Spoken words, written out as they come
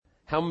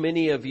How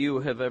many of you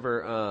have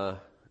ever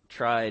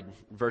tried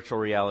virtual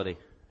reality?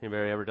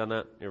 Anybody ever done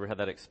that? You ever had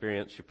that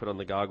experience? You put on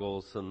the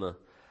goggles and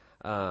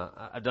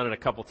I've done it a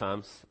couple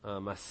times.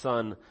 My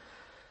son,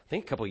 I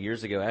think a couple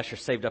years ago, Asher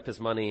saved up his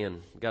money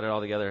and got it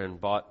all together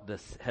and bought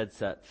this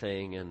headset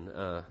thing. And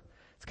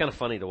it's kind of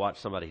funny to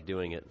watch somebody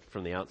doing it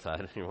from the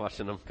outside. You're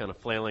watching them kind of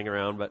flailing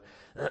around. But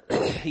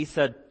he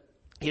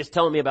was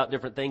telling me about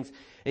different things. And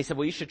he said,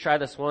 well, you should try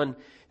this one.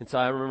 And so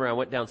I remember I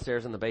went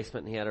downstairs in the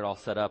basement and he had it all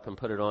set up and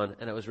put it on.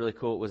 And it was really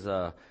cool. It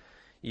was,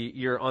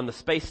 you're on the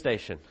space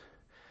station,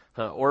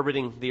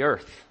 orbiting the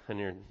Earth. And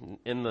you're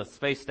in the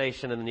space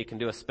station and then you can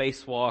do a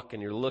spacewalk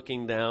and you're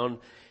looking down.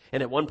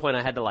 And at one point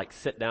I had to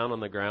sit down on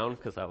the ground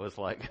because I was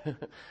I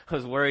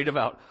was worried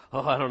about,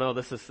 I don't know,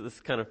 this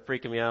is kind of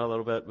freaking me out a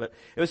little bit, but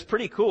it was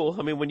pretty cool.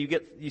 I mean, when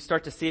you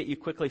start to see it, you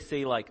quickly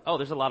see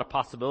there's a lot of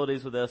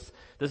possibilities with this.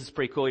 This is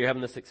pretty cool. You're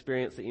having this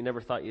experience that you never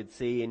thought you'd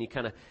see, and you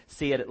kind of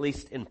see it at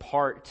least in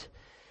part.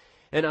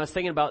 And I was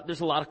thinking about,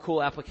 there's a lot of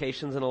cool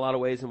applications and a lot of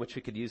ways in which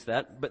we could use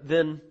that. But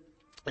then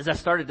as I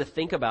started to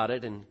think about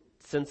it, and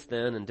since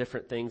then, and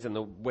different things and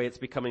the way it's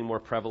becoming more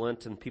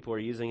prevalent and people are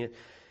using it,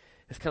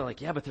 it's kind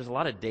of but there's a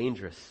lot of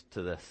dangers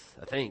to this,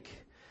 I think.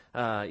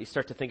 You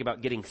start to think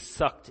about getting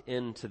sucked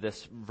into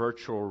this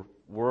virtual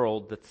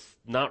world that's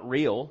not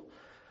real.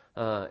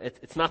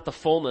 It's not the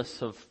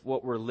fullness of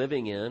what we're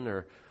living in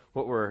or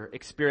what we're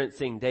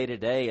experiencing day to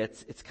day.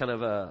 It's kind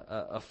of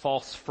a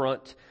false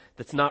front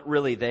that's not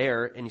really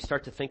there, and you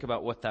start to think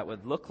about what that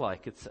would look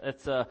like.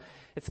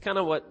 It's kind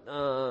of what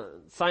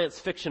science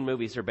fiction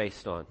movies are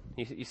based on.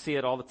 You see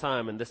it all the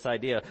time, and this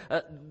idea.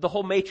 The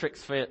whole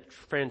Matrix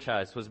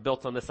franchise was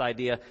built on this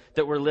idea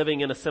that we're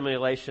living in a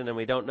simulation and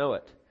we don't know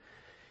it.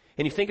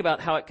 And you think about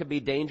how it could be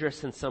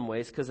dangerous in some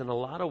ways, because in a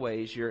lot of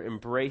ways you're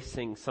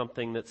embracing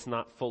something that's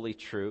not fully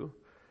true,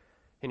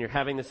 and you're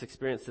having this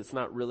experience that's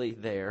not really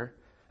there.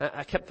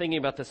 I kept thinking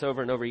about this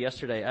over and over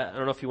yesterday. I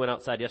don't know if you went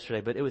outside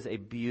yesterday, but it was a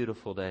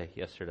beautiful day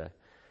yesterday.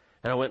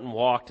 And I went and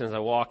walked, and as I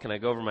walk and I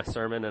go over my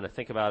sermon and I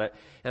think about it,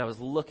 and I was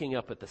looking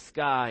up at the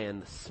sky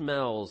and the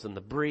smells and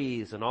the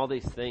breeze and all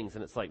these things,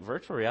 and it's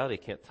virtual reality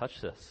can't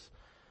touch this,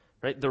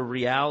 right? The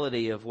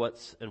reality of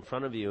what's in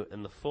front of you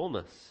and the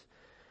fullness.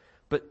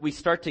 But we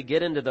start to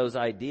get into those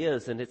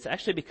ideas, and it's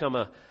actually become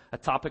a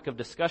topic of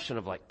discussion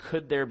of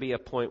could there be a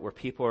point where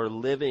people are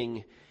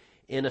living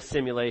in a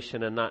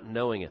simulation and not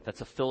knowing it?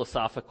 That's a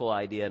philosophical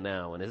idea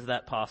now, and is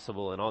that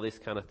possible, and all these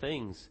kind of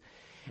things.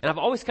 And I've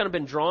always kind of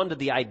been drawn to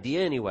the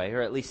idea anyway,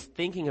 or at least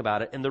thinking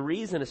about it, and the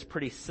reason is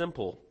pretty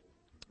simple.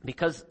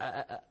 Because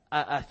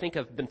I think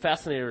I've been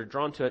fascinated or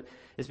drawn to it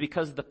is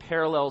because of the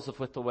parallels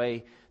with the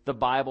way the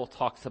Bible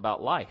talks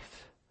about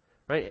life.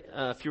 Right?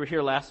 If you were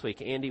here last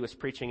week, Andy was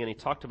preaching and he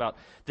talked about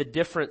the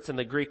difference in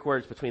the Greek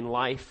words between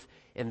life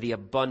and the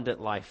abundant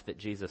life that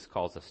Jesus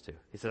calls us to.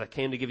 He says, I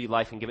came to give you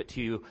life and give it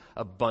to you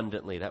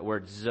abundantly. That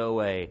word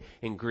zoe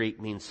in Greek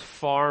means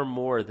far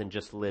more than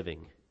just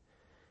living.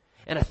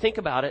 And I think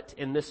about it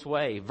in this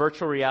way.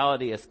 Virtual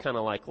reality is kind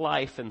of like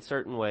life in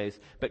certain ways,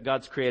 but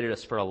God's created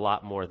us for a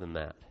lot more than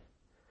that.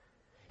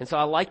 And so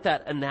I like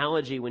that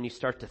analogy when you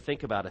start to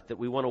think about it, that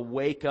we want to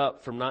wake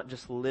up from not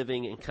just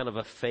living in kind of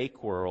a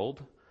fake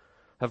world,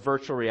 a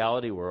virtual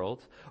reality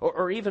world,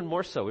 or even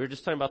more so. We were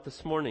just talking about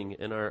this morning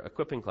in our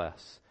equipping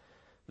class,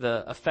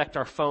 the effect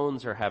our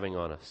phones are having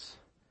on us,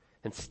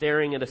 and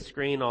staring at a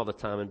screen all the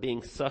time and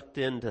being sucked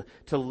into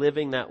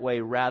living that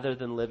way rather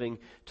than living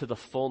to the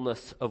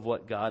fullness of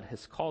what God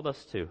has called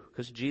us to.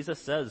 Because Jesus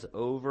says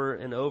over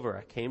and over,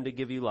 I came to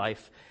give you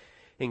life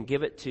and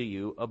give it to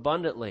you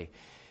abundantly.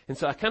 And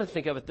so I kind of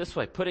think of it this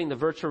way. Putting the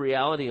virtual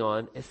reality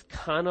on is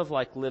kind of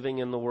like living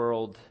in the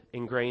world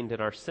ingrained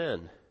in our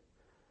sin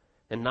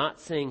and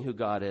not seeing who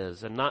God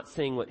is and not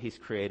seeing what He's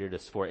created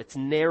us for. It's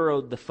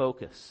narrowed the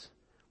focus.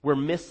 We're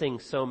missing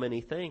so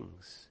many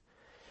things.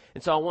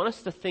 And so I want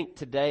us to think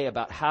today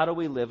about how do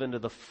we live into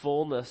the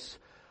fullness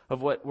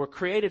of what we're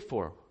created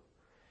for.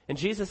 And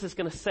Jesus is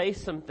going to say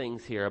some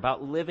things here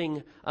about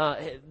living.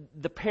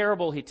 The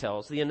parable He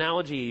tells, the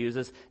analogy He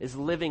uses is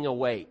living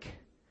awake.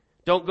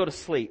 Don't go to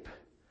sleep.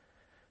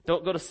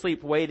 Don't go to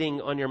sleep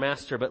waiting on your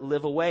master, but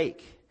live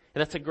awake. And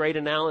that's a great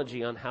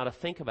analogy on how to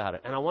think about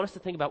it. And I want us to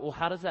think about, well,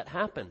 how does that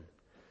happen?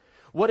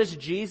 What does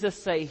Jesus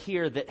say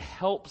here that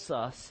helps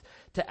us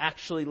to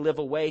actually live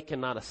awake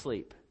and not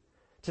asleep?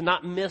 To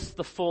not miss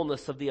the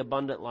fullness of the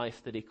abundant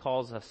life that He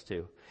calls us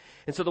to.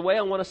 And so the way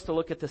I want us to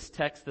look at this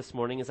text this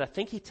morning is I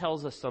think He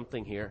tells us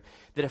something here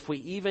that if we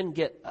even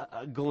get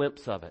a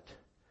glimpse of it,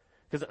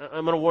 because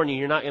I'm going to warn you,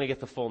 you're not going to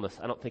get the fullness.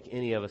 I don't think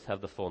any of us have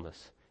the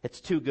fullness.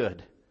 It's too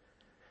good.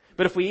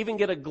 But if we even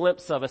get a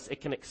glimpse of us,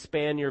 it can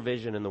expand your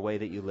vision in the way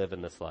that you live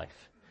in this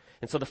life.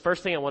 And so the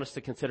first thing I want us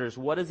to consider is,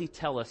 what does He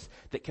tell us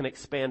that can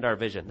expand our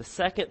vision? The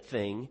second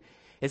thing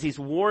is He's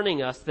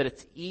warning us that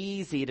it's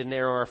easy to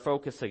narrow our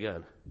focus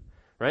again.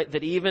 Right?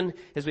 That even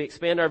as we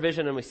expand our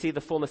vision and we see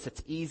the fullness,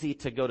 it's easy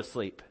to go to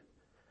sleep.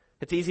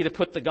 It's easy to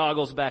put the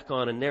goggles back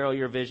on and narrow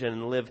your vision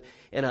and live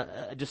in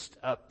just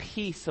a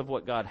piece of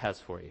what God has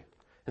for you.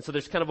 And so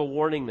there's kind of a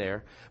warning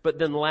there. But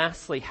then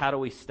lastly, how do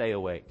we stay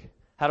awake?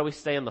 How do we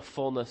stay in the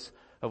fullness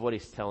of what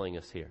he's telling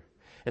us here?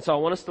 And so I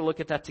want us to look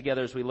at that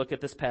together as we look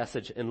at this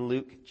passage in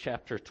Luke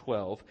chapter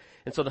 12.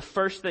 And so the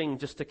first thing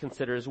just to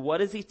consider is, what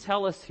does he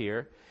tell us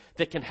here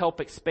that can help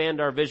expand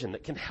our vision,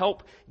 that can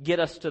help get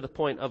us to the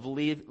point of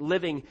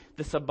living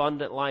this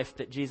abundant life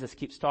that Jesus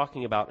keeps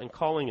talking about and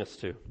calling us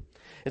to?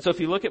 And so if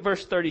you look at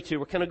verse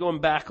 32, we're kind of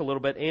going back a little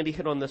bit. Andy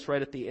hit on this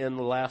right at the end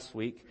last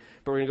week,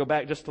 but we're going to go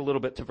back just a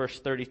little bit to verse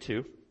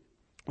 32.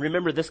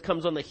 Remember, this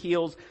comes on the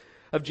heels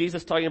of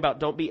Jesus talking about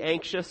don't be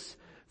anxious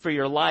for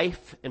your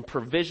life and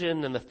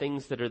provision and the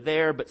things that are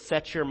there, but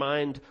set your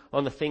mind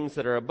on the things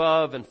that are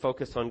above and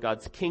focus on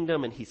God's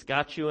kingdom, and he's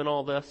got you in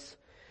all this.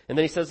 And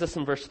then he says this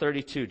in verse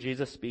 32,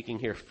 Jesus speaking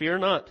here, "Fear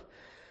not,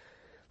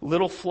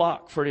 little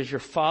flock, for it is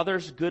your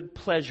Father's good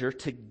pleasure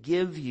to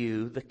give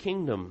you the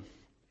kingdom.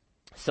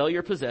 Sell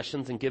your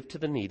possessions and give to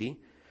the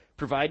needy.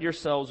 Provide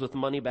yourselves with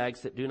money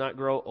bags that do not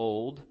grow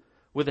old,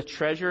 with a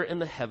treasure in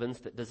the heavens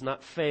that does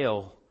not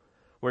fail,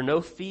 where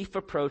no thief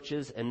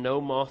approaches and no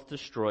moth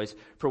destroys,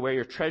 for where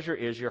your treasure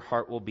is, your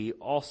heart will be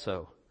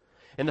also."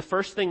 And the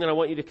first thing that I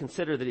want you to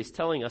consider that he's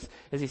telling us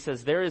is he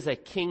says there is a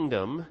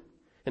kingdom.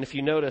 And if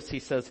you notice, he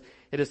says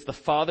it is the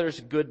Father's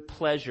good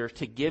pleasure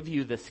to give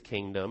you this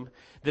kingdom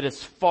that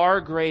is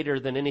far greater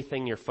than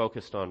anything you're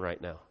focused on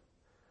right now.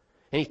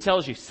 And he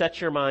tells you,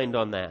 set your mind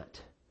on that.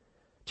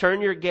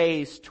 Turn your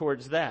gaze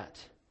towards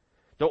that.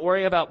 Don't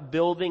worry about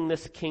building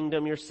this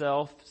kingdom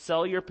yourself.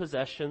 Sell your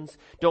possessions.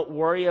 Don't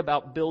worry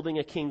about building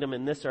a kingdom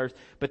in this earth,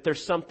 but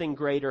there's something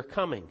greater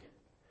coming.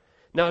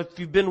 Now, if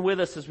you've been with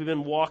us as we've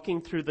been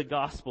walking through the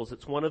Gospels,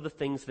 it's one of the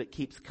things that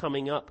keeps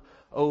coming up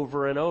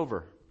over and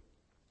over.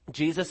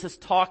 Jesus is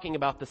talking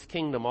about this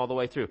kingdom all the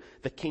way through.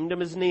 The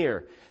kingdom is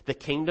near. The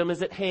kingdom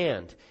is at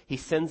hand. He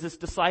sends his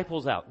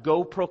disciples out.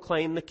 Go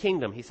proclaim the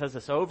kingdom. He says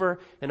this over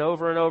and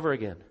over and over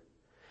again.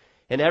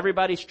 And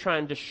everybody's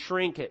trying to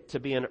shrink it to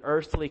be an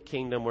earthly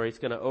kingdom where he's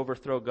going to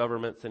overthrow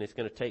governments and he's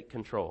going to take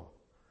control.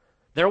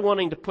 They're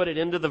wanting to put it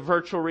into the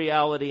virtual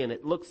reality and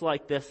it looks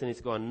like this, and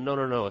he's going,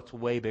 no, it's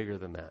way bigger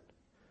than that.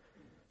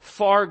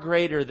 Far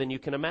greater than you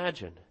can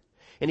imagine.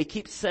 And he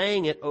keeps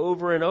saying it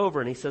over and over,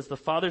 and he says the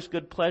Father's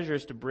good pleasure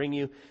is to bring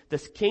you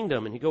this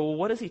kingdom. And you go, well,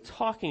 what is he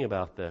talking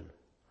about then?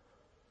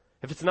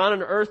 If it's not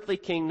an earthly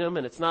kingdom,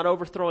 and it's not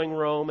overthrowing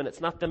Rome, and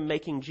it's not them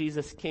making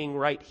Jesus king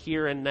right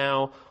here and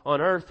now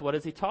on earth, what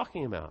is he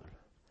talking about?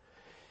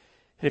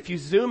 And if you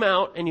zoom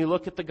out and you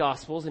look at the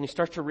Gospels and you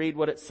start to read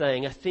what it's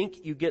saying, I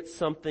think you get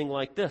something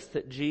like this,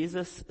 that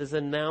Jesus is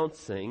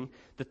announcing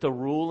that the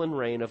rule and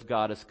reign of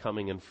God is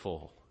coming in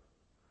full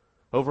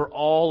over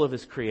all of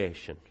his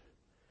creation.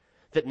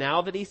 That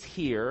now that he's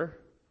here,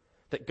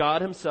 that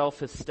God himself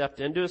has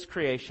stepped into his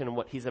creation and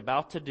what he's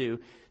about to do,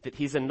 that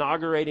he's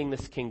inaugurating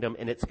this kingdom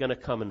and it's going to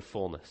come in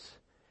fullness.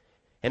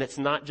 And it's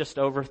not just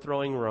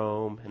overthrowing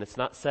Rome, and it's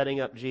not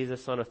setting up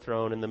Jesus on a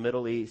throne in the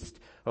Middle East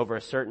over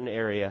a certain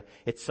area.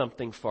 It's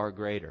something far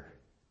greater.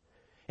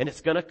 And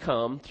it's going to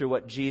come through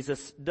what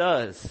Jesus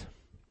does.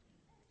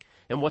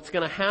 And what's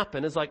going to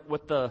happen is like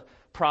what the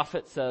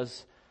prophet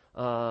says,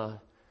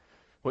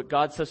 what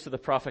God says to the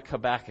prophet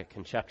Habakkuk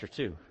in chapter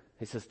 2.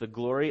 He says, the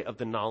glory of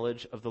the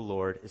knowledge of the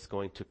Lord is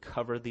going to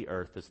cover the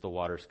earth as the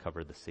waters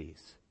cover the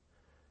seas.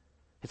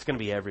 It's going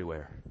to be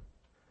everywhere.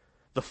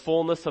 The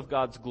fullness of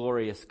God's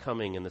glory is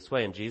coming in this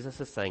way. And Jesus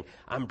is saying,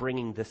 I'm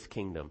bringing this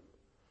kingdom.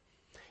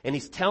 And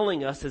he's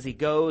telling us as he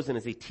goes and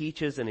as he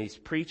teaches and he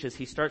preaches,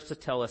 he starts to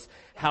tell us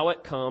how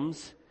it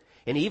comes.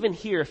 And even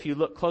here, if you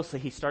look closely,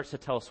 he starts to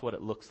tell us what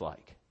it looks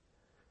like.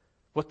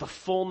 What the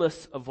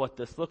fullness of what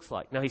this looks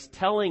like. Now he's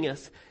telling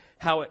us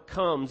how it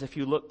comes if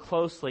you look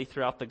closely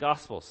throughout the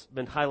Gospels.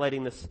 Been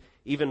highlighting this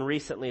even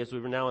recently as we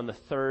were now in the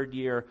third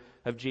year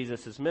of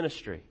Jesus'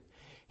 ministry.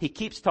 He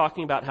keeps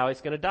talking about how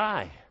he's going to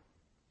die.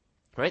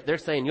 Right? They're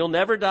saying, you'll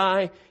never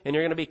die and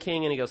you're going to be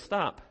king. And he goes,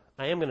 stop.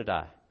 I am going to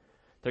die.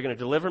 They're going to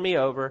deliver me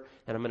over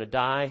and I'm going to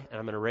die and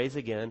I'm going to raise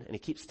again. And he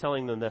keeps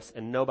telling them this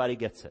and nobody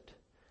gets it.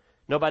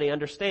 Nobody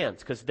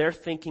understands because they're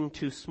thinking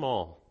too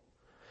small.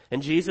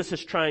 And Jesus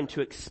is trying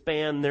to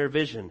expand their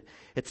vision.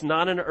 It's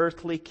not an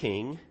earthly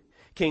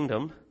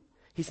kingdom.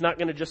 He's not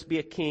going to just be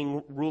a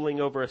king ruling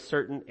over a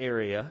certain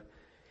area.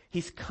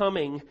 He's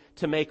coming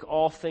to make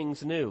all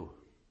things new.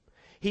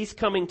 He's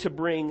coming to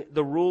bring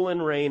the rule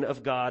and reign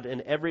of God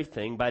in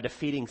everything by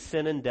defeating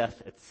sin and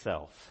death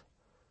itself.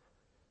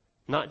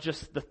 Not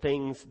just the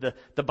things, the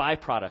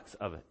byproducts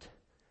of it.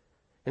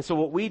 And so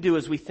what we do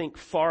is we think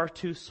far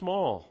too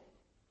small.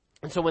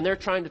 And so when they're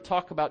trying to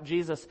talk about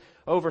Jesus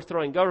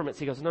overthrowing governments,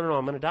 he goes, no,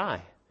 I'm going to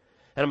die.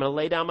 And I'm going to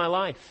lay down my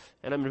life.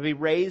 And I'm going to be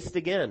raised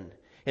again.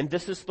 And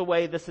this is the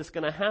way this is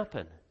going to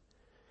happen.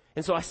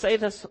 And so I say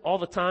this all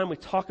the time. We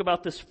talk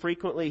about this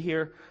frequently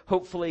here.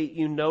 Hopefully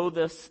you know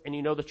this and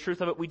you know the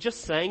truth of it. We just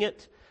sang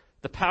it.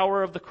 The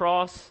power of the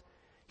cross.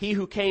 He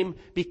who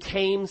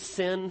became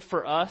sin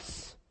for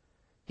us.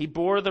 He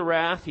bore the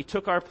wrath. He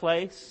took our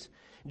place.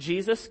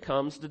 Jesus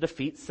comes to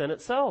defeat sin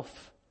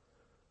itself.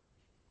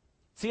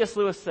 C.S.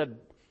 Lewis said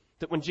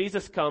that when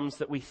Jesus comes,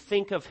 that we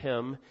think of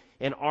him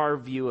in our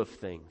view of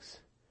things.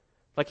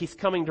 Like he's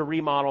coming to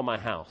remodel my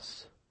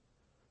house.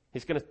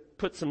 He's going to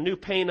put some new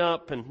paint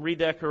up and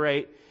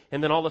redecorate,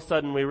 and then all of a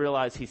sudden we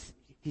realize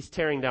he's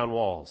tearing down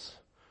walls.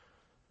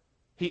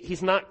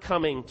 He's not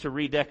coming to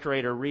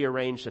redecorate or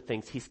rearrange the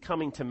things. He's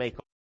coming to make.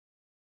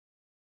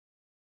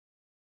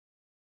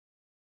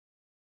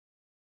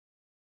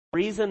 The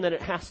reason that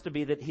it has to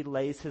be that he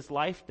lays his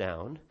life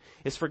down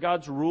is for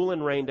God's rule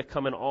and reign to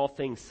come in all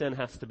things. Sin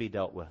has to be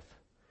dealt with.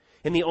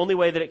 And the only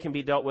way that it can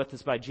be dealt with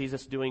is by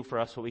Jesus doing for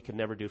us what we could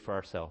never do for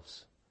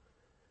ourselves.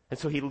 And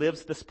so he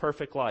lives this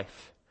perfect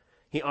life.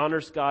 He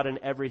honors God in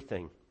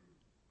everything.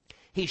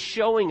 He's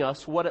showing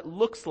us what it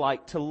looks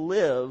like to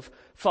live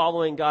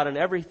following God in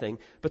everything.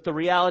 But the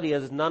reality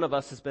is none of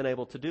us has been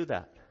able to do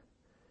that.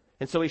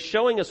 And so he's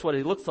showing us what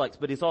he looks like,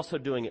 but he's also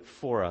doing it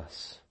for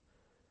us.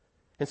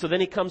 And so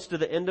then he comes to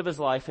the end of his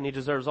life and he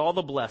deserves all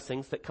the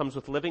blessings that comes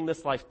with living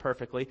this life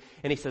perfectly.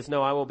 And he says,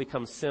 no, I will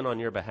become sin on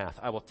your behalf.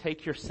 I will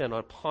take your sin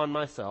upon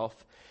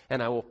myself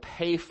and I will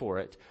pay for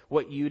it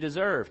what you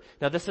deserve.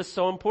 Now this is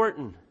so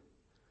important.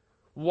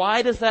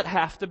 Why does that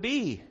have to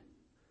be?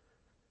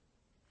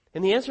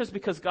 And the answer is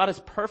because God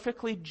is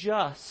perfectly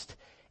just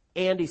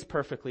and he's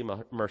perfectly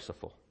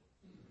merciful.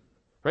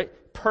 Right?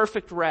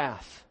 Perfect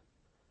wrath.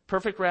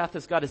 Perfect wrath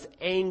is God is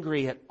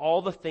angry at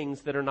all the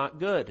things that are not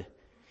good.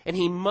 And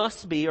he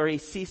must be or he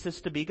ceases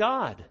to be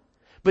God.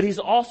 But he's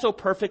also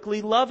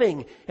perfectly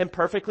loving and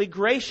perfectly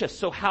gracious.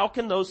 So how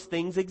can those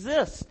things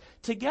exist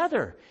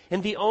together?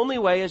 And the only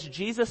way is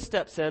Jesus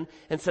steps in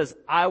and says,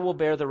 I will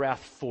bear the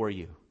wrath for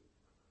you.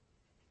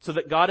 So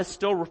that God is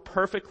still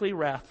perfectly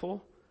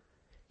wrathful.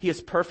 He is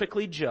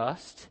perfectly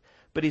just,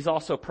 but he's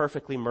also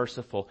perfectly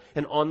merciful.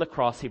 And on the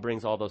cross, he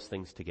brings all those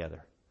things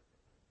together.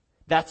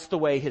 That's the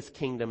way his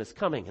kingdom is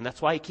coming. And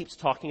that's why he keeps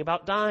talking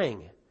about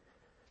dying.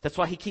 That's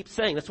why he keeps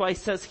saying, that's why he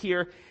says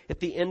here at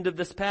the end of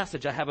this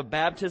passage, I have a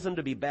baptism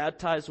to be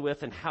baptized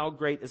with, and how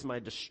great is my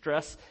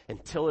distress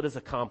until it is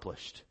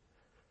accomplished.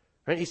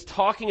 Right? He's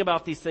talking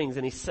about these things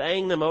and he's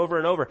saying them over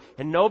and over,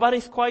 and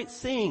nobody's quite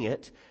seeing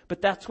it,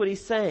 but that's what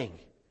he's saying.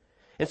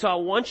 And so I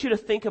want you to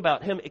think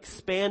about him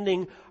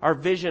expanding our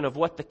vision of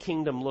what the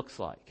kingdom looks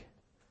like.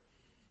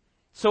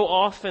 So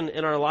often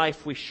in our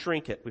life we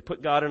shrink it. We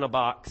put God in a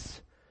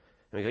box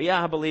and we go,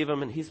 yeah, I believe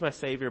him and he's my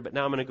savior, but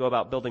now I'm going to go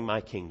about building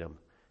my kingdom.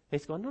 And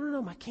he's going,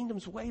 no, my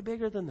kingdom's way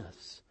bigger than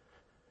this.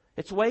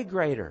 It's way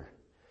greater.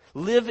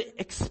 Live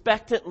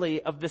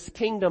expectantly of this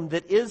kingdom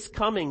that is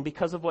coming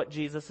because of what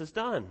Jesus has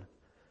done.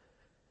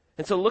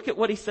 And so look at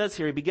what he says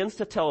here. He begins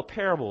to tell a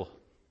parable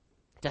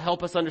to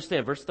help us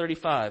understand. Verse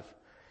 35.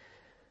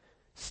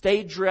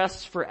 Stay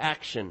dressed for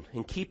action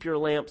and keep your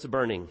lamps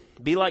burning.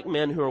 Be like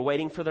men who are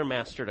waiting for their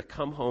master to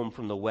come home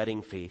from the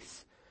wedding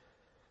feast,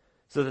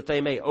 so that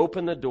they may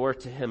open the door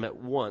to him at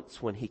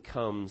once when he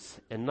comes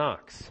and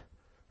knocks.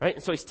 Right?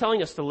 And so he's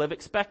telling us to live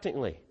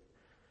expectantly.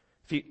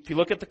 If you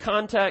look at the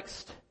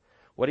context,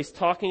 what he's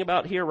talking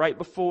about here right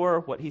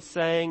before, what he's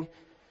saying,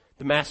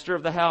 the master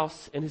of the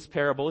house in his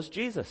parable is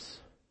Jesus.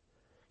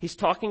 He's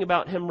talking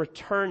about him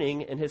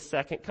returning in his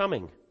second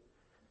coming.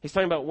 He's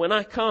talking about when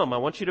I come, I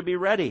want you to be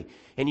ready.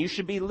 And you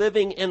should be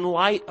living in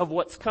light of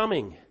what's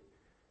coming.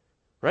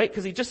 Right?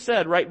 Because he just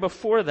said right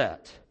before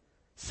that,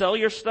 sell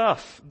your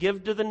stuff,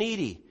 give to the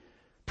needy,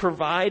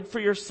 provide for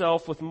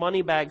yourself with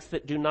money bags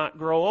that do not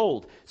grow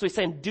old. So he's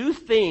saying do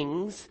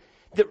things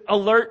that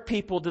alert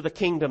people to the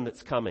kingdom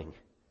that's coming.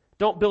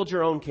 Don't build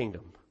your own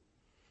kingdom.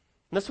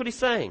 And that's what he's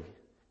saying.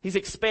 He's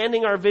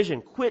expanding our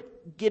vision.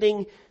 Quit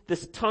getting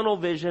this tunnel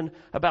vision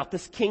about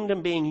this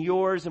kingdom being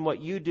yours and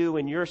what you do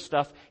and your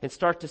stuff, and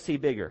start to see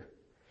bigger.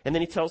 And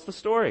then he tells the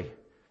story.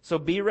 So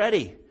be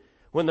ready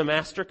when the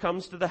master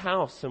comes to the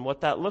house and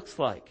what that looks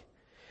like.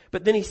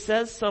 But then he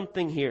says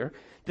something here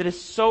that is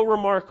so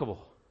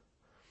remarkable.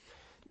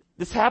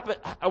 This happened,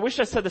 I wish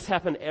I said this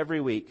happened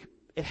every week.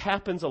 It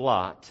happens a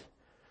lot.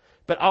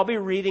 But I'll be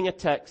reading a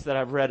text that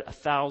I've read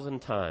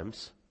 1,000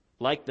 times,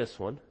 like this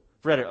one.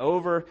 I've read it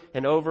over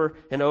and over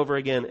and over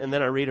again, and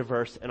then I read a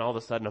verse, and all of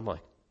a sudden I'm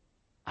like,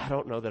 I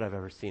don't know that I've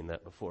ever seen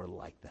that before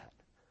like that.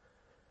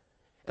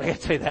 And I got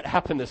to tell you, that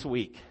happened this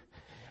week.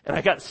 And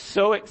I got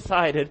so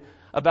excited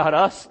about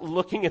us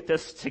looking at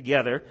this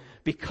together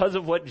because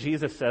of what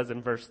Jesus says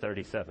in verse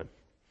 37.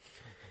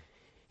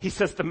 He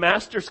says, the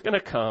master's going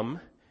to come,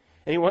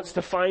 and he wants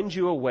to find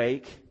you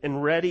awake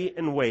and ready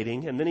and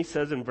waiting. And then he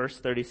says in verse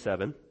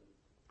 37,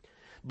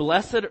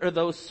 blessed are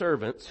those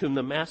servants whom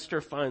the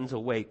master finds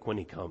awake when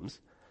he comes.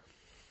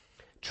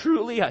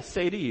 Truly, I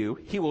say to you,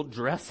 he will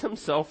dress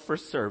himself for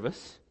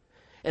service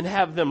and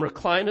have them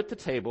recline at the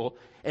table,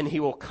 and he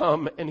will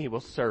come and he will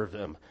serve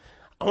them.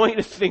 I want you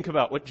to think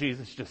about what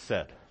Jesus just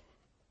said.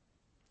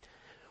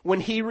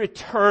 When he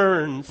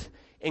returns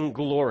in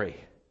glory,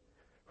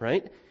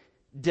 right?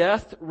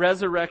 Death,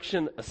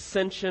 resurrection,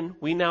 ascension.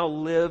 We now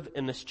live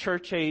in this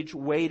church age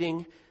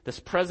waiting, this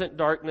present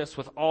darkness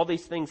with all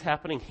these things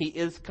happening. He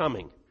is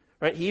coming,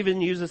 right? He even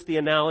uses the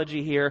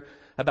analogy here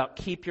about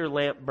keep your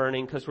lamp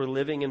burning because we're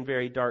living in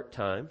very dark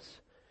times.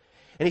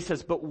 And he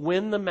says, but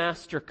when the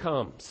master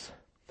comes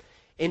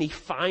and he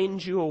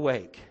finds you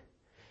awake,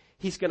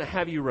 he's going to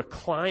have you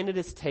recline at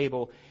his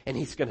table and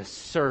he's going to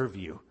serve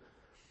you.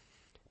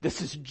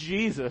 This is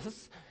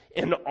Jesus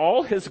in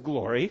all his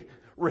glory,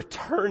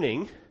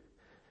 returning,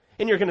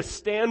 and you're going to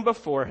stand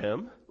before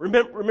him.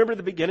 Remember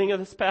the beginning of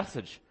this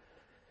passage.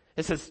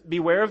 It says,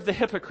 beware of the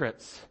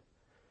hypocrites.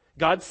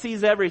 God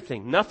sees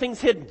everything. Nothing's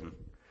hidden.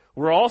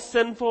 We're all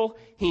sinful.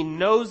 He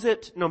knows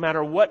it. No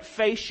matter what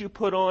face you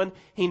put on,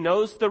 he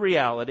knows the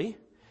reality.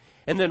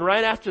 And then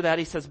right after that,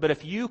 he says, but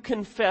if you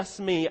confess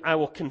me, I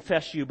will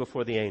confess you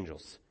before the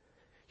angels.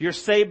 You're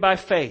saved by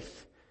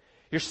faith.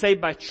 You're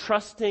saved by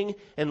trusting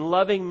and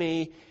loving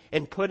me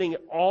and putting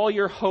all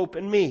your hope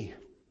in me.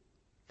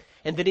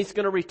 And then he's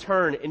going to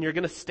return and you're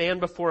going to stand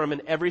before him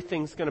and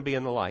everything's going to be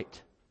in the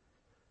light.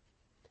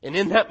 And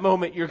in that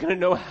moment, you're going to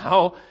know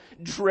how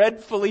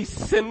dreadfully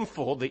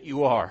sinful that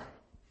you are.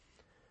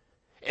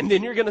 And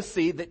then you're going to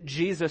see that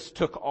Jesus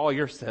took all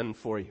your sin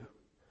for you.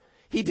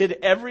 He did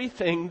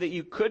everything that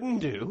you couldn't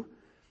do.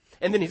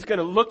 And then he's going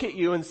to look at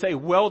you and say,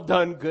 well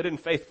done, good and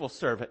faithful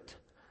servant.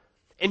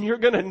 And you're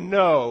going to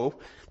know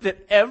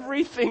that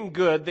everything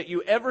good that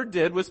you ever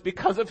did was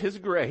because of his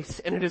grace.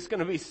 And it is going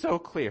to be so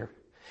clear.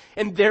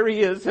 And there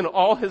he is in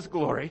all his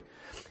glory.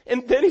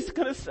 And then he's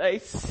going to say,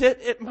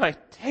 sit at my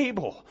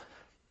table.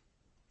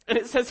 And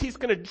it says he's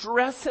going to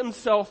dress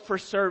himself for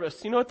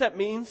service. You know what that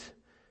means?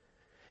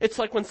 It's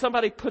like when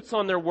somebody puts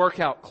on their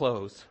workout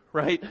clothes,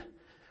 right?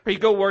 Or you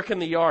go work in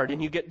the yard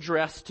and you get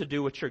dressed to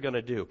do what you're going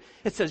to do.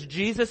 It says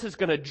Jesus is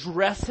going to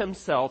dress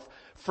himself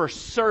for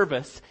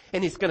service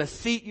and he's going to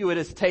seat you at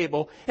his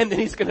table and then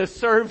he's going to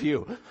serve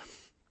you.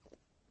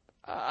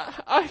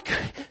 I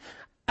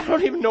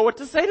don't even know what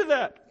to say to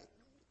that.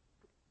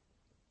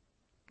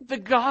 The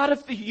God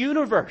of the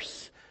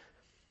universe,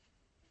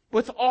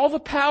 with all the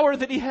power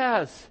that he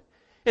has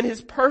and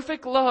his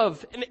perfect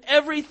love and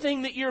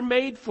everything that you're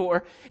made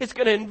for, is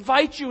going to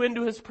invite you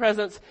into his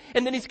presence,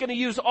 and then he's going to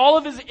use all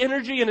of his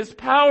energy and his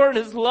power and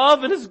his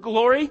love and his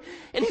glory,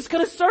 and he's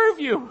going to serve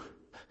you.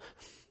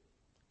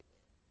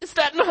 Is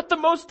that not the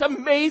most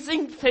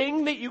amazing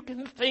thing that you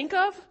can think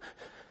of?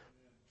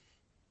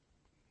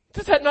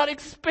 Does that not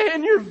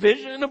expand your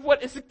vision of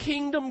what his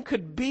kingdom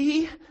could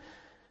be?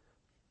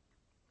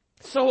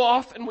 So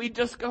often we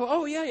just go,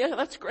 oh yeah,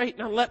 that's great.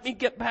 Now let me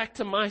get back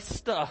to my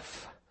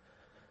stuff.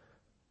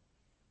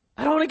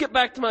 I don't want to get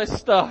back to my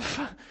stuff.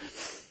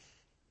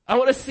 I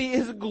want to see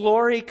his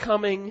glory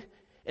coming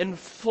in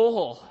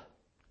full.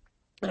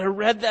 And I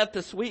read that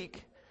this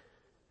week.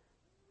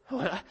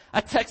 I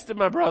texted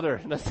my brother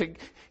and I said,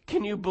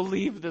 can you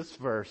believe this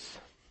verse?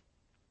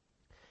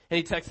 And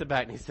he texted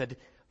back and he said,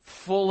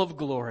 full of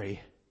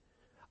glory,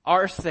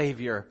 our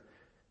Savior,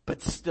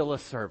 but still a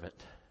servant.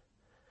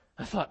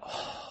 I thought,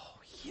 oh,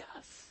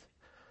 yes.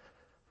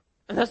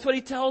 And that's what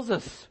he tells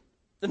us.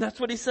 And that's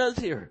what he says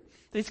here.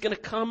 That he's going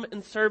to come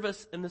and serve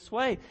us in this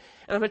way.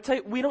 And I'm going to tell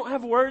you, we don't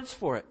have words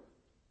for it.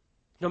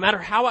 No matter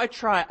how I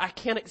try, I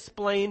can't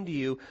explain to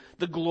you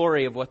the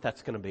glory of what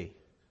that's going to be.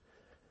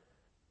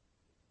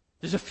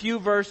 There's a few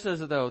verses,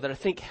 though, that I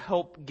think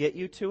help get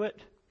you to it.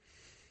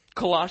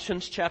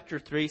 Colossians chapter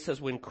 3 says,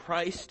 when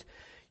Christ,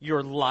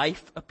 your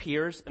life,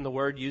 appears, and the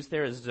word used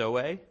there is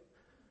Zoe,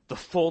 the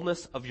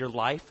fullness of your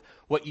life,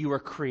 what you were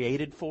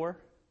created for.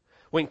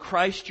 When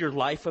Christ, your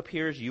life,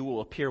 appears, you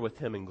will appear with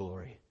him in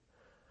glory.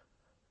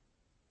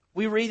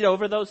 We read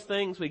over those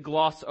things, we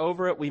gloss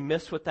over it, we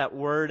miss what that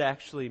word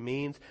actually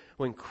means.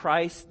 When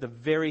Christ, the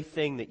very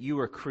thing that you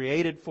were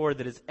created for,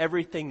 that is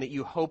everything that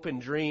you hope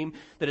and dream,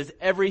 that is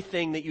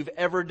everything that you've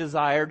ever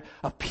desired,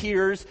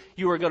 appears,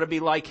 you are going to be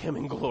like him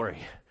in glory.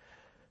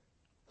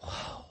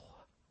 Wow.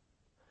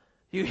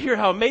 You hear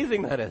how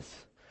amazing that is.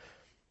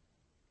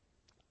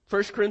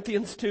 1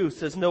 Corinthians 2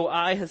 says, no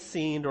eye has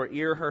seen, nor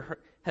ear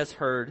has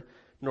heard,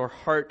 nor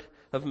heart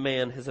of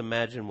man has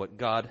imagined what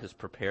God has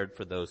prepared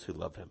for those who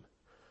love him.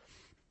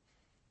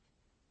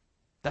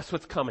 That's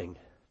what's coming.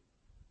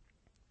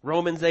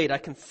 Romans 8, I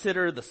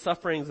consider the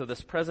sufferings of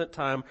this present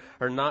time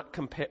are not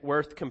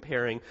worth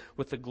comparing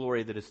with the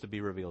glory that is to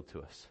be revealed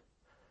to us.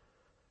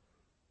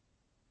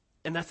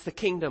 And that's the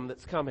kingdom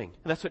that's coming.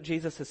 And that's what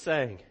Jesus is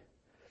saying.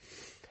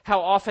 How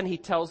often he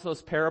tells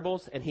those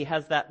parables and he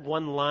has that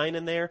one line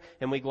in there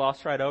and we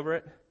gloss right over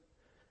it.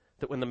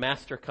 That when the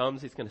master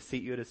comes, he's going to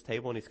seat you at his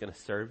table and he's going to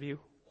serve you.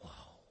 Wow.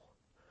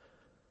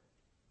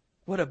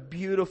 What a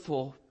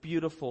beautiful,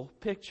 beautiful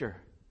picture.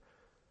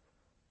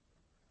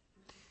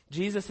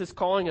 Jesus is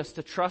calling us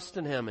to trust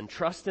in him and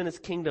trust in his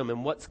kingdom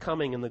and what's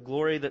coming and the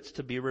glory that's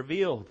to be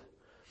revealed.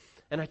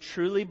 And I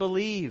truly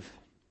believe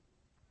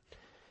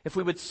if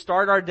we would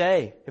start our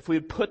day, if we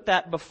would put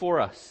that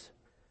before us,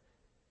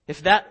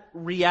 if that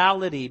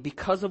reality,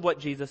 because of what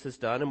Jesus has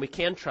done, and we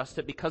can trust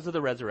it because of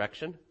the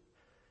resurrection,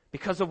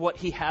 because of what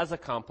he has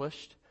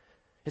accomplished,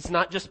 it's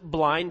not just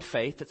blind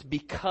faith, it's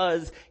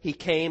because he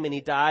came and he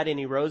died and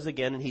he rose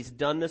again and he's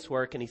done this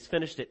work and he's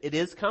finished it. It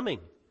is coming.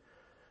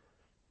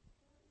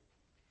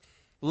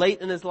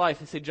 Late in his life,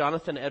 I say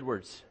Jonathan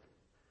Edwards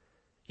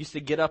used to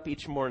get up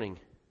each morning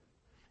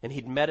and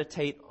he'd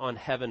meditate on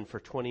heaven for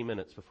 20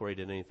 minutes before he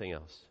did anything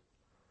else.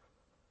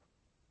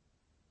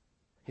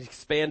 He'd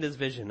expand his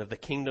vision of the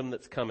kingdom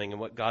that's coming and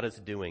what God is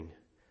doing.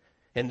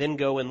 and then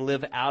go and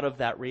live out of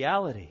that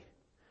reality.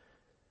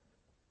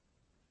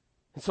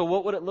 And so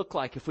what would it look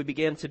like if we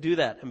began to do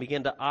that and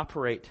began to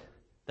operate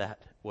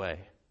that way?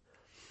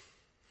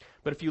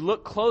 But if you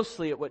look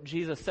closely at what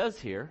Jesus says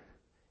here,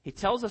 he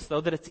tells us,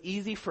 though, that it's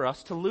easy for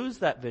us to lose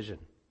that vision.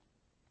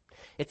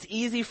 It's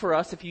easy for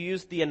us, if you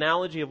use the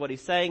analogy of what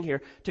he's saying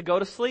here, to go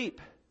to sleep,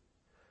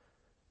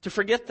 to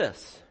forget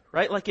this,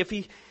 right? Like if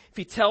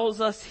he tells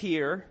us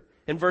here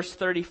in verse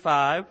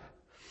 35,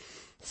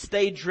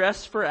 stay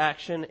dressed for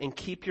action and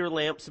keep your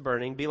lamps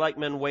burning. Be like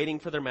men waiting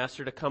for their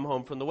master to come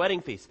home from the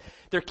wedding feast.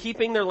 They're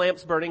keeping their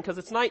lamps burning because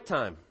it's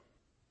nighttime,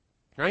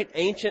 right?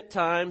 Ancient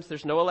times,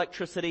 there's no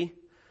electricity.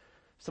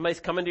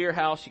 Somebody's coming to your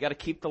house, you got to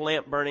keep the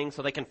lamp burning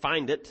so they can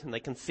find it and they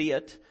can see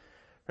it.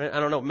 Right? I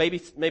don't know, maybe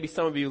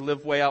some of you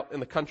live way out in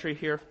the country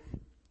here,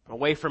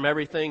 away from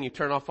everything. You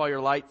turn off all your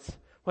lights.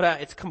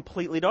 It's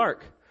completely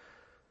dark.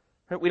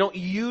 Right? We don't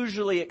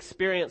usually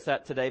experience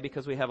that today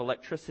because we have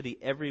electricity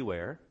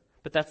everywhere,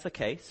 but that's the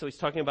case. So he's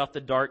talking about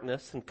the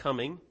darkness and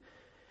coming.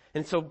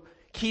 And so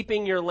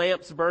keeping your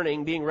lamps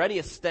burning, being ready,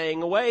 is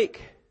staying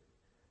awake.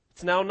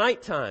 It's now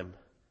nighttime.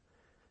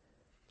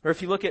 Or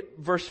if you look at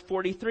verse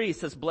 43, it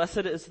says,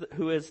 blessed is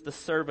who is the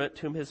servant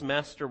whom his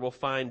master will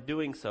find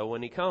doing so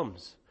when he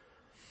comes.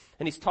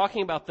 And he's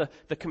talking about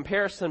the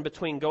comparison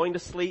between going to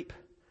sleep,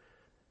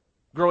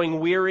 growing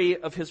weary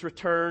of his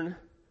return,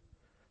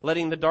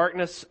 letting the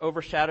darkness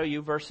overshadow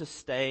you versus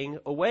staying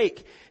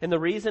awake. And the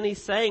reason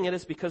he's saying it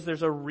is because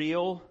there's a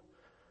real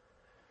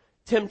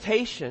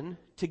temptation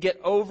to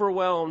get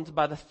overwhelmed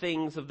by the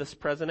things of this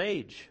present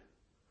age.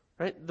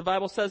 Right? The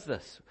Bible says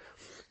this.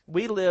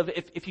 We live,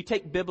 if you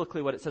take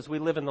biblically what it says, we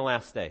live in the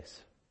last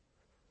days.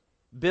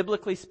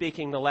 Biblically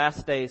speaking, the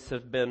last days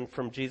have been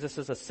from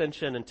Jesus'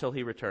 ascension until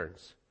he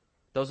returns.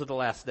 Those are the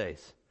last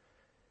days.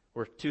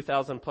 We're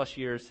 2,000 plus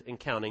years in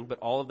counting, but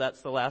all of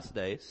that's the last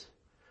days.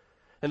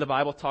 And the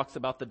Bible talks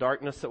about the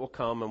darkness that will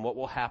come and what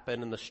will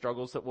happen and the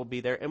struggles that will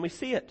be there. And we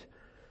see it.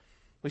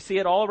 We see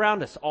it all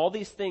around us. All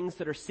these things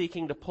that are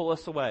seeking to pull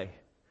us away.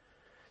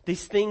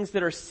 These things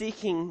that are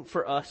seeking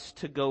for us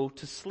to go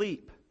to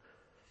sleep.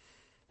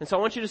 And so I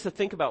want you just to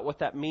think about what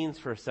that means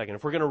for a second.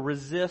 If we're going to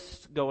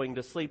resist going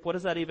to sleep, what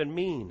does that even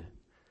mean?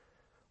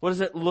 What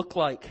does it look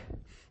like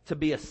to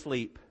be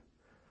asleep?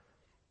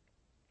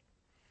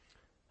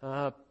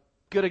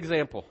 Good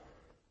example.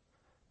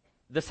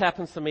 This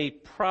happens to me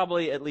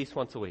probably at least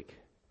once a week.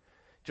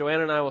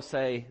 Joanna and I will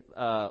say,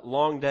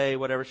 long day,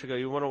 whatever, she'll go,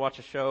 you want to watch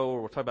a show?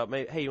 Or we'll talk about,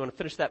 hey, you want to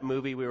finish that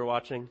movie we were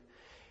watching?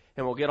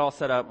 And we'll get all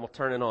set up and we'll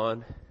turn it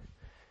on.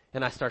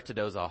 And I start to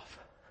doze off.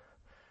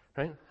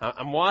 Right?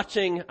 I'm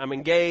watching, I'm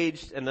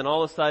engaged, and then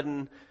all of a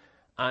sudden,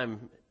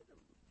 I'm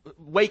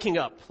waking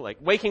up, like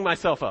waking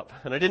myself up.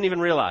 And I didn't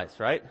even realize,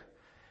 right?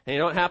 And you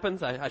know what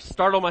happens? I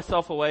startle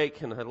myself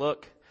awake, and I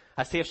look.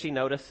 I see if she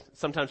noticed.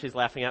 Sometimes she's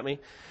laughing at me.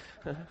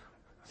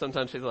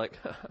 Sometimes she's like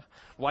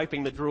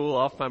wiping the drool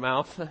off my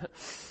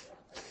mouth.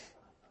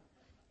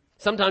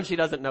 Sometimes she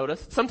doesn't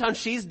notice. Sometimes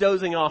she's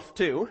dozing off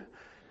too.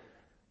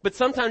 But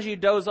sometimes you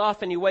doze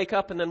off and you wake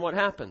up, and then what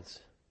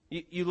happens?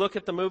 You look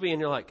at the movie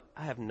and you're like,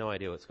 I have no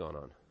idea what's going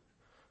on.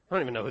 I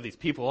don't even know who these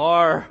people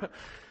are.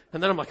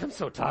 And then I'm like, I'm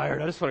so tired.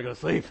 I just want to go to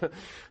sleep.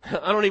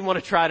 I don't even want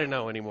to try to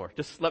know anymore.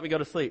 Just let me go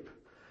to sleep.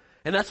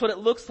 And that's what it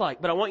looks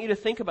like. But I want you to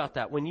think about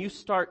that. When you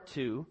start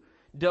to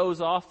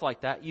doze off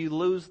like that, you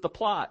lose the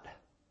plot.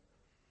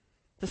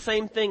 The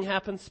same thing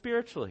happens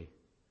spiritually.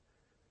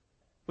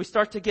 We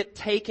start to get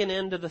taken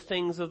into the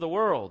things of the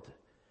world.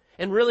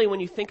 And really, when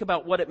you think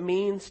about what it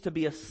means to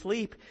be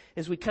asleep,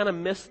 is we kind of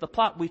miss the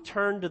plot. We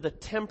turn to the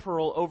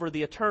temporal over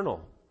the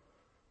eternal.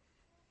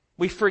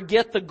 We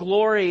forget the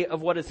glory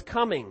of what is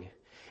coming.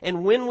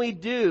 And when we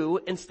do,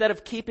 instead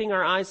of keeping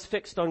our eyes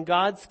fixed on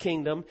God's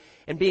kingdom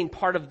and being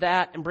part of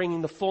that and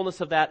bringing the fullness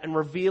of that and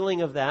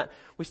revealing of that,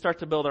 we start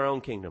to build our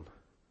own kingdom.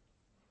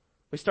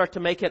 We start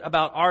to make it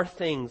about our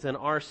things and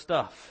our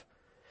stuff.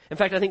 In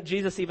fact, I think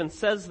Jesus even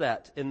says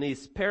that in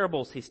these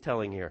parables he's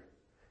telling here.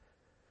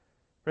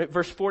 Right,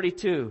 verse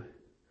 42,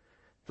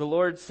 the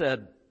Lord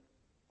said,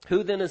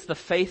 who then is the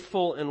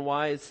faithful and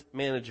wise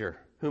manager,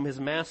 whom his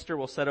master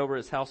will set over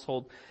his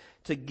household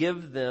to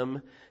give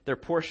them their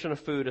portion of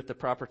food at the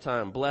proper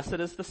time? Blessed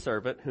is the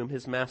servant whom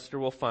his master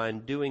will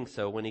find doing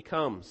so when he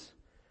comes.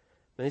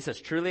 Then he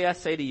says, truly I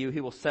say to you, he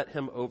will set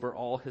him over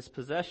all his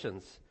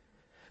possessions.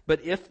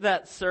 But if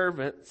that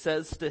servant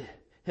says to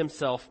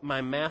himself,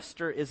 my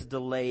master is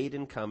delayed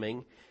in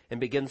coming, and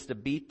begins to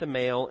beat the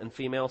male and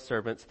female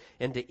servants,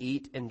 and to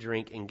eat and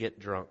drink and get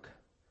drunk,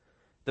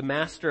 the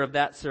master of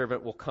that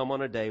servant will come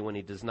on a day when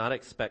he does not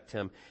expect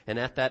him, and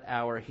at that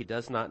hour he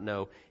does not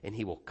know, and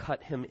he will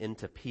cut him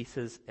into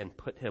pieces and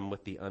put him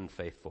with the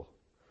unfaithful.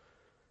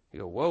 You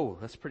go, whoa,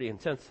 that's pretty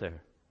intense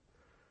there.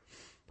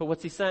 But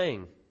what's he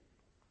saying?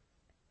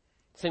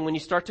 Saying when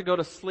you start to go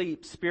to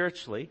sleep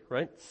spiritually,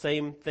 right?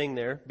 Same thing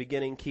there,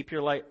 beginning, keep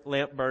your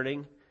lamp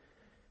burning.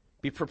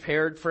 Be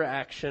prepared for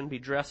action, be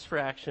dressed for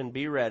action,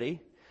 be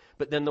ready.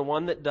 But then the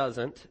one that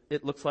doesn't,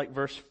 it looks like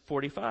verse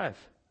 45.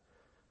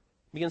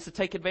 Begins to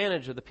take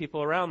advantage of the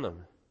people around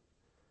them.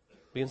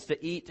 begins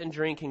to eat and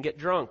drink and get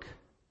drunk,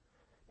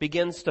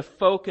 begins to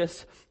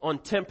focus on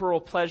temporal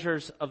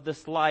pleasures of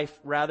this life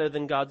rather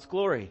than God's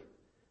glory.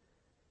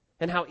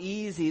 And how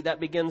easy that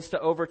begins to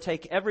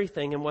overtake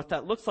everything and what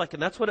that looks like.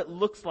 And that's what it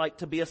looks like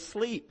to be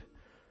asleep.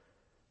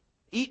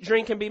 Eat,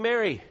 drink, and be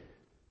merry,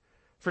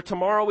 for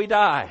tomorrow we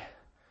die.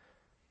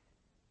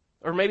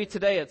 Or maybe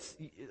today it's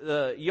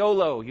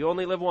YOLO, you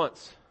only live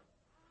once.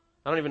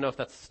 I don't even know if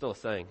that's still a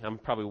saying. I'm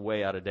probably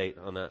way out of date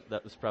on that.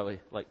 That was probably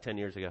like 10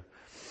 years ago.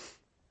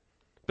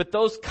 But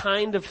those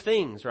kind of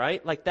things,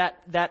 right? Like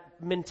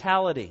that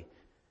mentality.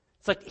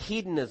 It's like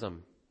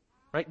hedonism,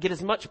 right? Get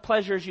as much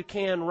pleasure as you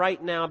can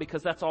right now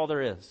because that's all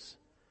there is.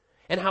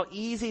 And how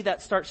easy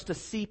that starts to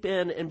seep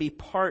in and be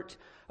part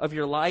of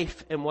your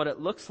life and what it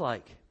looks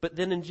like. But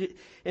then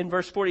in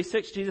verse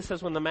 46, Jesus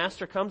says when the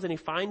master comes and he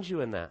finds you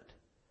in that,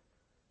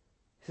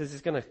 he says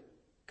he's going to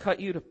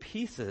cut you to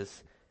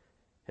pieces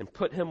and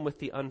put him with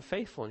the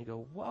unfaithful. And you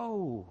go,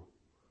 whoa,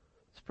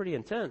 it's pretty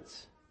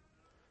intense.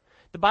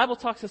 The Bible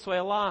talks this way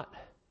a lot.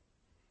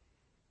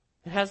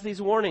 It has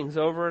these warnings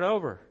over and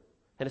over.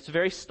 And it's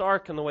very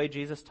stark in the way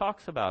Jesus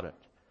talks about it.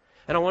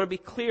 And I want to be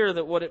clear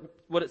that what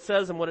it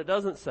says and what it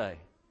doesn't say.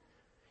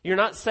 You're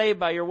not saved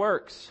by your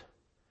works.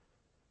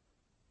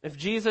 If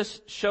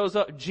Jesus shows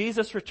up,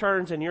 Jesus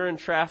returns and you're in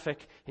traffic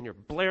and you're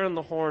blaring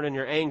the horn and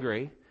you're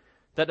angry,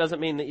 that doesn't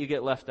mean that you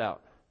get left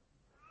out.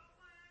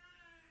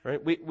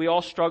 Right? We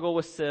all struggle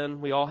with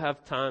sin. We all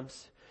have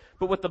times.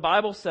 But what the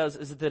Bible says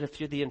is that if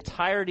the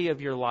entirety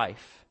of your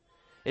life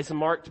is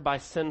marked by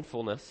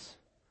sinfulness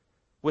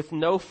with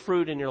no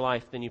fruit in your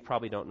life, then you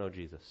probably don't know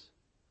Jesus.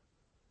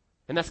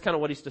 And that's kind of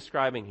what he's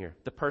describing here.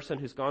 The person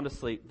who's gone to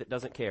sleep that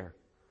doesn't care.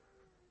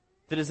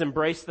 That has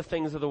embraced the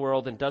things of the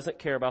world and doesn't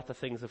care about the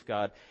things of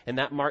God. And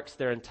that marks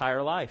their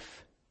entire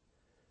life.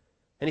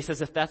 And he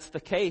says if that's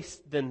the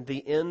case, then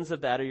the ends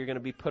of that are you're going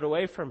to be put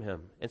away from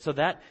him. And so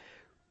that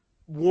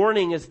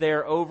warning is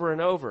there over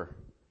and over.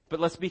 But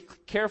let's be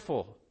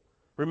careful.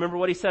 Remember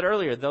what he said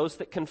earlier. Those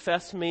that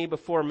confess me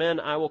before men,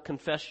 I will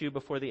confess you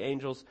before the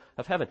angels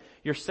of heaven.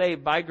 You're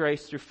saved by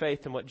grace through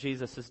faith in what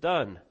Jesus has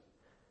done.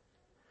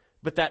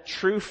 But that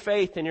true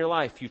faith in your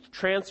life, you've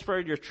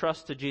transferred your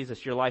trust to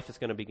Jesus, your life is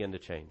going to begin to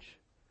change.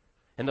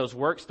 And those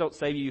works don't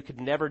save you. You could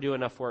never do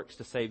enough works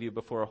to save you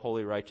before a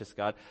holy, righteous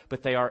God.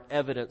 But they are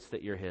evidence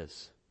that you're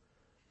his.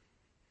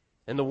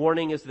 And the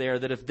warning is there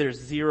that if there's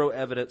zero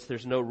evidence,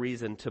 there's no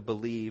reason to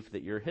believe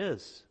that you're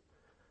his.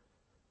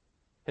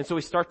 And so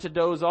we start to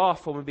doze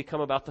off when we become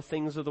about the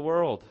things of the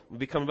world. We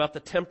become about the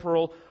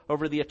temporal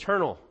over the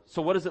eternal.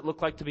 So what does it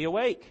look like to be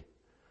awake?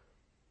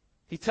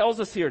 He tells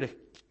us here to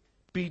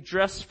be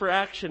dressed for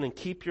action and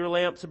keep your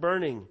lamps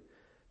burning.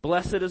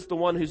 Blessed is the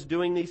one who's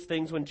doing these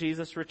things when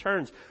Jesus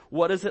returns.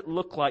 What does it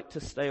look like to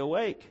stay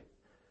awake?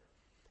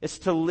 It's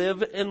to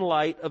live in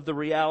light of the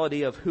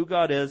reality of who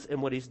God is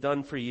and what he's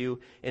done for you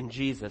in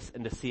Jesus,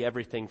 and to see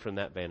everything from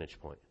that vantage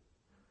point.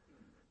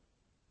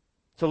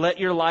 So let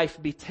your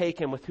life be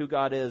taken with who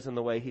God is and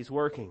the way he's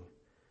working.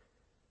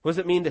 What does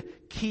it mean to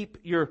keep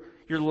your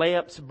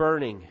lamps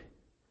burning?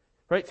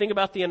 Right? Think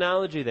about the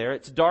analogy there.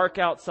 It's dark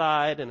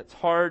outside and it's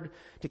hard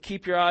to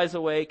keep your eyes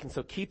awake, and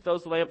so keep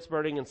those lamps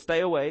burning and stay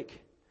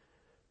awake.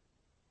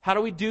 How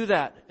do we do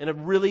that in a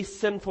really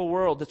sinful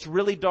world that's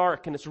really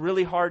dark and it's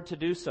really hard to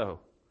do so?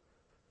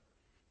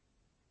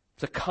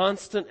 It's a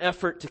constant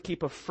effort to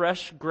keep a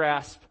fresh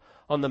grasp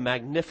on the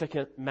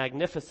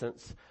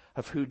magnificence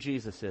of who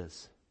Jesus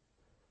is.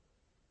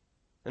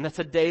 And that's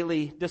a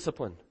daily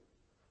discipline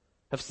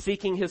of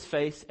seeking his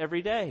face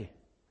every day.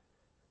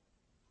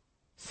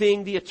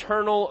 Seeing the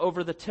eternal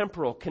over the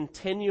temporal,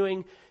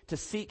 continuing to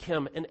seek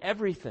him in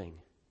everything.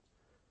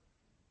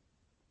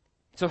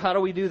 So how do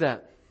we do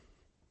that?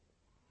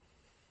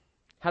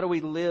 How do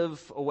we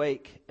live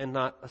awake and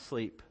not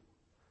asleep?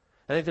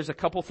 I think there's a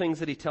couple things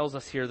that he tells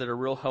us here that are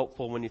real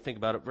helpful when you think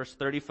about it. Verse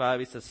 35,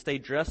 he says, stay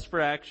dressed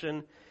for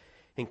action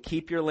and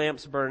keep your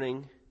lamps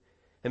burning,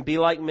 and be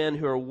like men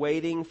who are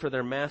waiting for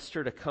their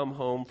master to come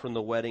home from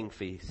the wedding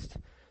feast,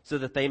 so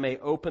that they may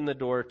open the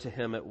door to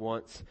him at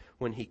once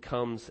when he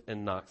comes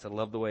and knocks. I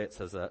love the way it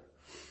says that.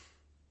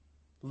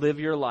 Live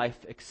your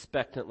life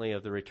expectantly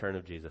of the return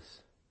of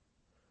Jesus.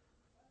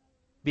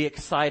 Be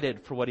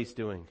excited for what he's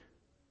doing.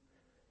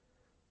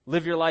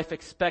 Live your life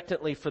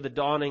expectantly for the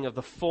dawning of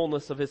the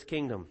fullness of his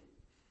kingdom.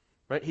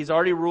 Right? He's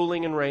already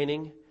ruling and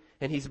reigning,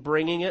 and he's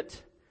bringing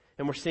it,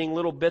 and we're seeing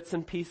little bits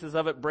and pieces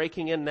of it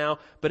breaking in now,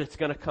 but it's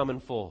going to come in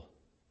full.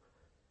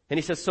 And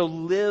he says, so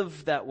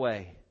live that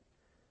way.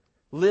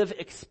 Live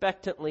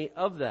expectantly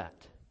of that.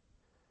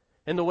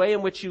 And the way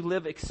in which you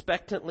live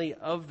expectantly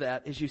of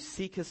that is you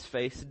seek his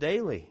face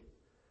daily.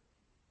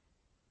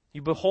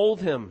 You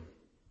behold him.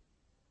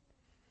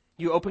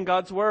 You open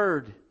God's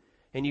word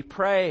and you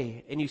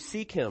pray and you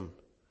seek him.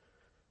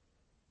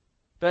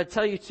 But I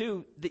tell you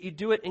too that you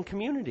do it in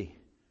community.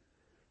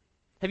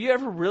 Have you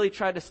ever really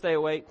tried to stay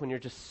awake when you're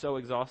just so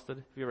exhausted?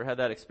 Have you ever had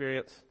that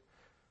experience?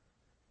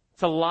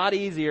 It's a lot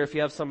easier if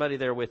you have somebody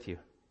there with you.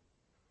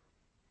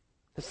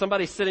 If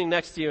somebody's sitting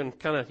next to you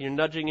and you're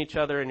nudging each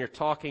other and you're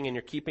talking and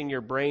you're keeping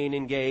your brain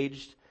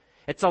engaged,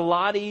 It's a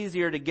lot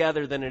easier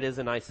together than it is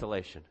in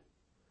isolation.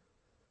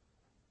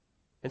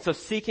 And so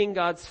seeking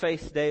God's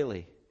face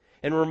daily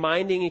and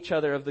reminding each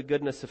other of the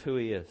goodness of who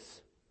He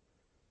is.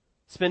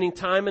 Spending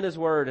time in His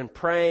Word and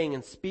praying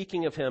and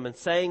speaking of Him and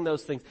saying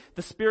those things.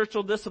 The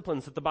spiritual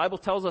disciplines that the Bible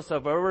tells us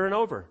of over and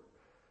over.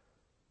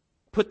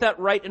 Put that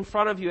right in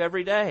front of you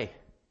every day.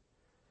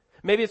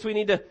 Maybe it's we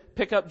need to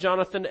pick up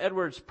Jonathan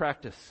Edwards'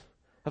 practice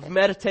of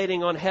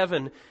meditating on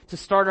heaven to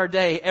start our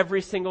day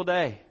every single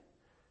day.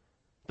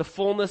 The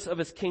fullness of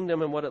His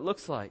kingdom and what it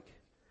looks like.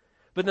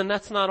 But then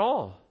that's not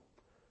all.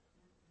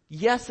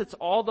 Yes, it's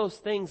all those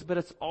things, but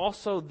it's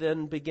also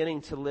then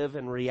beginning to live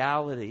in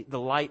reality, the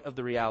light of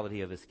the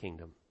reality of His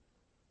kingdom.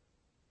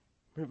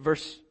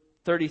 Verse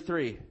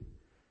 33.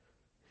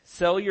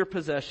 Sell your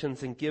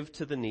possessions and give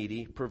to the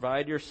needy.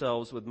 Provide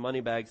yourselves with money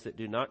bags that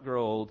do not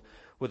grow old,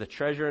 with a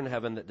treasure in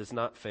heaven that does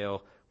not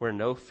fail, where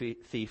no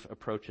thief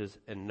approaches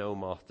and no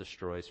moth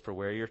destroys. For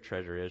where your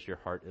treasure is, your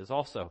heart is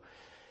also.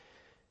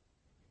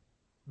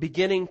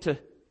 Beginning to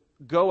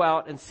go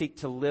out and seek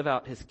to live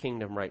out His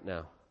kingdom right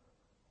now.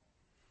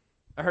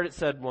 I heard it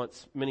said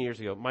once, many years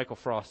ago, Michael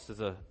Frost is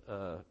a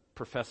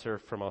professor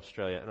from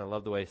Australia, and I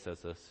love the way he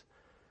says this.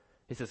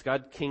 He says,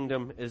 God's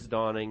kingdom is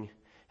dawning,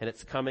 and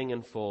it's coming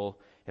in full,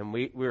 and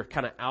we're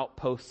kind of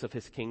outposts of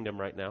His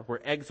kingdom right now. We're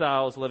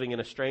exiles living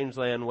in a strange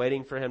land,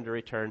 waiting for Him to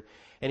return.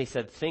 And he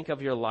said, think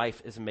of your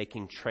life as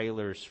making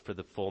trailers for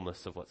the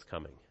fullness of what's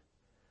coming.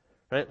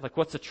 Right? Like,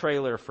 what's a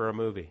trailer for a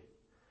movie?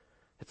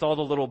 It's all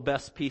the little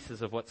best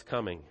pieces of what's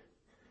coming.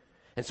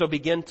 And so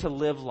begin to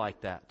live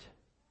like that.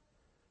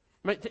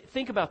 Right?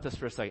 Think about this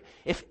for a second.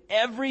 If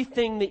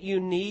everything that you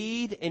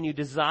need and you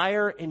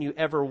desire and you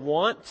ever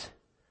want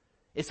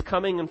is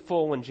coming in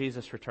full when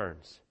Jesus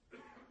returns,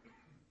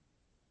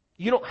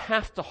 you don't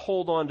have to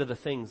hold on to the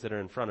things that are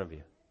in front of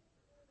you.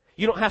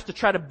 You don't have to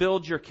try to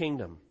build your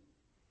kingdom.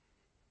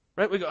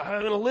 Right? We go,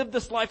 I'm going to live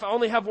this life. I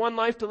only have one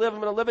life to live.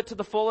 I'm going to live it to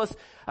the fullest.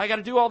 I got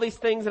to do all these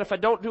things. And if I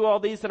don't do all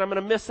these, then I'm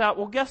going to miss out.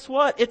 Well, guess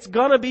what? It's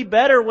going to be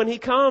better when He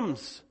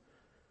comes.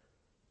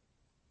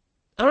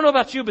 I don't know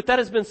about you, but that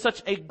has been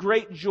such a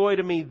great joy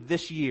to me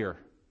this year.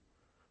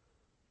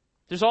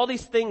 There's all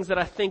these things that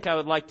I think I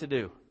would like to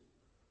do.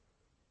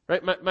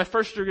 Right? My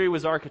first degree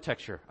was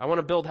architecture. I want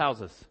to build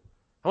houses.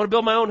 I want to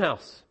build my own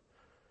house.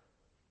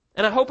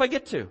 And I hope I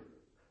get to.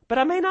 But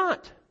I may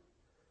not.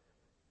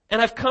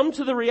 And I've come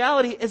to the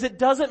reality is it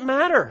doesn't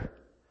matter.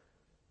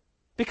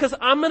 Because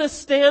I'm going to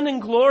stand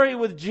in glory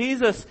with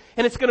Jesus,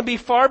 and it's going to be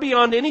far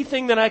beyond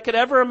anything that I could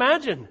ever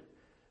imagine.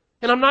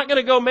 And I'm not going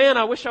to go, man,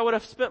 I wish I would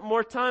have spent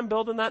more time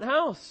building that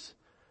house.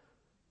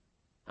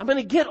 I'm going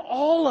to get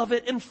all of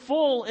it in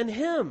full in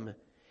Him.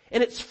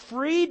 And it's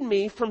freed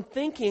me from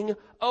thinking,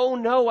 oh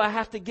no, I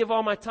have to give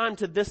all my time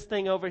to this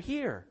thing over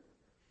here.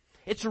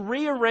 It's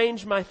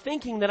rearranged my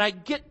thinking that I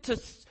get to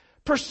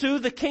pursue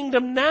the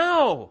kingdom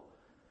now.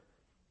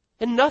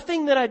 And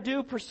nothing that I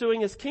do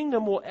pursuing His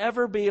kingdom will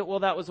ever be,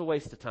 well, that was a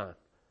waste of time.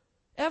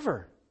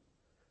 Ever.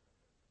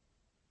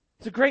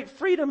 There's a great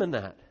freedom in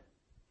that.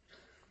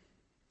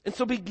 And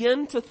so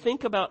begin to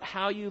think about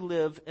how you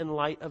live in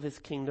light of His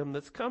kingdom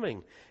that's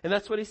coming. And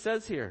that's what he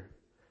says here.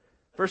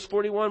 Verse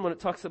 41, when it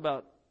talks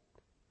about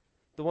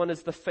the one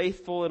is the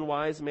faithful and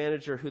wise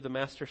manager who the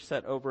master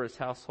set over his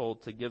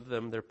household to give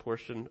them their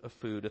portion of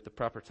food at the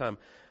proper time.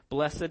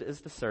 Blessed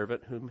is the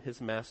servant whom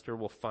his master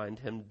will find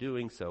him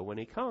doing so when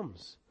he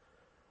comes.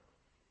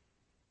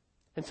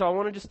 And so I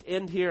want to just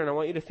end here, and I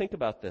want you to think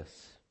about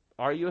this.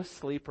 Are you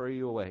asleep or are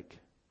you awake?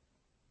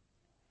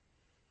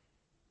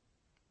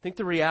 I think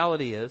the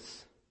reality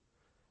is,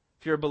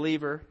 if you're a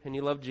believer and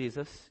you love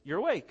Jesus, you're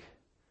awake.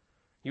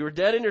 You were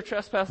dead in your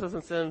trespasses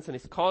and sins, and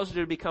He's caused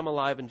you to become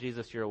alive in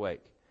Jesus, you're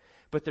awake.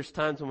 But there's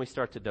times when we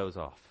start to doze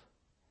off.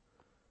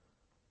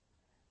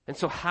 And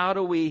so how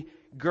do we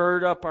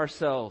gird up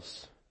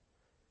ourselves?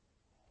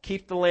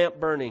 Keep the lamp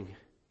burning.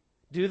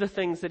 Do the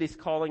things that He's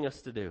calling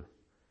us to do.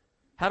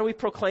 How do we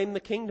proclaim the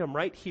kingdom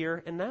right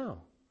here and now?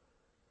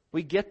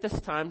 We get this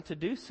time to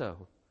do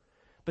so.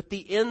 But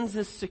the ends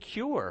is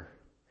secure.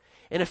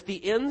 And if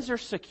the ends are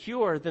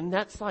secure, then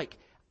that's like,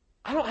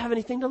 I don't have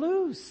anything to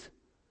lose.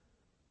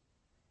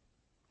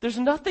 There's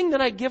nothing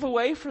that I give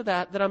away for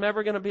that I'm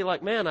ever going to be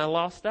like, man, I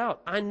lost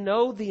out. I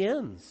know the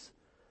ends.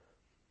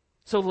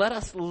 So let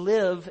us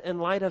live in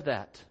light of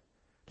that.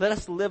 Let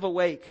us live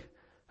awake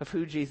of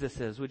who Jesus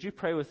is. Would you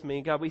pray with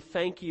me? God, we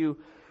thank You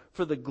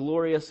for the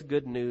glorious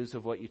good news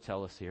of what You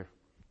tell us here.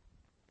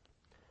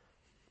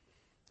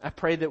 I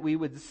pray that we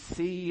would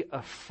see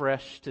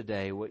afresh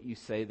today what You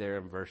say there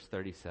in verse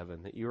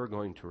 37, that You are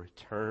going to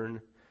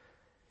return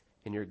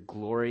in Your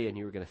glory and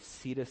You are going to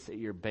seat us at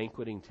Your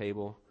banqueting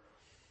table.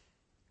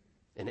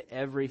 And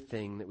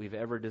everything that we've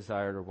ever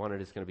desired or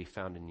wanted is going to be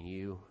found in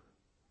You.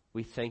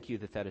 We thank You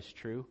that that is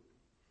true.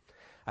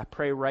 I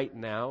pray right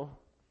now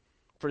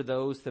for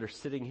those that are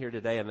sitting here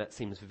today and that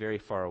seems very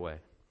far away,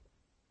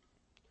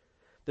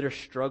 that are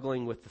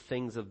struggling with the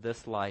things of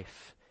this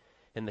life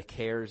and the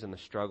cares and the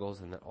struggles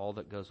and all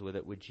that goes with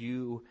it. Would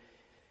You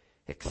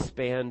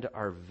expand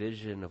our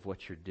vision of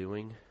what You're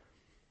doing,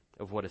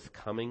 of what is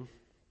coming?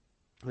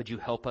 Would you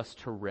help us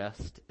to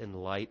rest in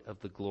light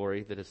of the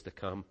glory that is to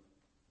come?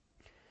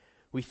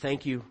 We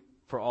thank you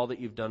for all that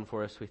you've done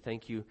for us. We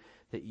thank you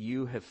that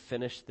you have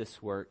finished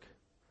this work.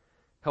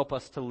 Help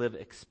us to live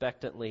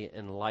expectantly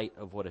in light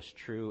of what is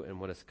true and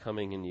what is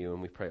coming in you.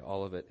 And we pray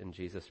all of it in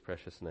Jesus'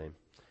 precious name.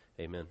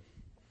 Amen.